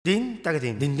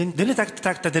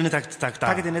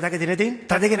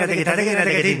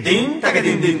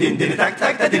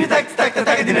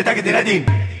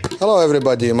Hello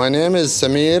everybody, my name is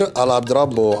Samir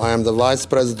Abdrabbuh. I am the Vice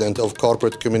President of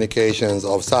Corporate Communications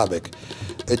of SABIC.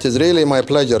 It is really my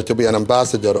pleasure to be an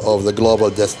ambassador of the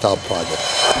Global Desktop Project.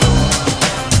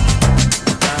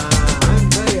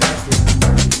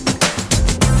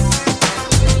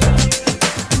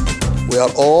 We are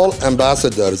all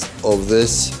ambassadors of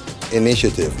this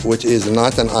initiative, which is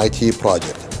not an IT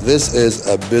project. This is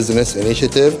a business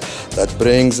initiative that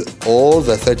brings all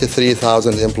the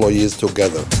 33,000 employees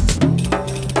together.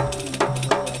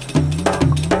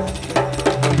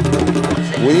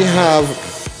 We have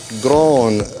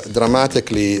grown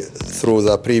dramatically through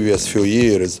the previous few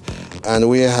years, and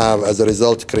we have, as a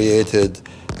result, created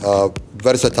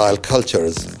versatile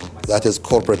cultures, that is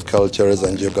corporate cultures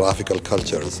and geographical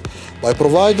cultures. By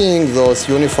providing those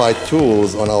unified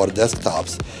tools on our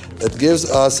desktops, it gives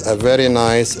us a very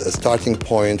nice starting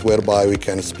point whereby we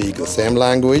can speak the same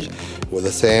language with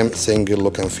the same single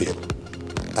look and feel.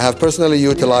 I have personally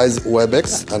utilized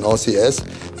WebEx and OCS,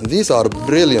 and these are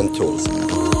brilliant tools.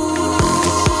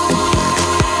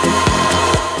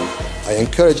 I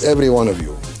encourage every one of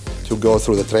you to go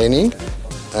through the training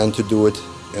and to do it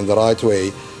in the right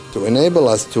way to enable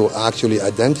us to actually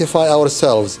identify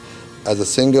ourselves as a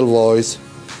single voice,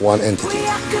 one entity. We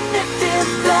are connected,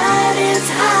 that is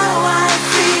how I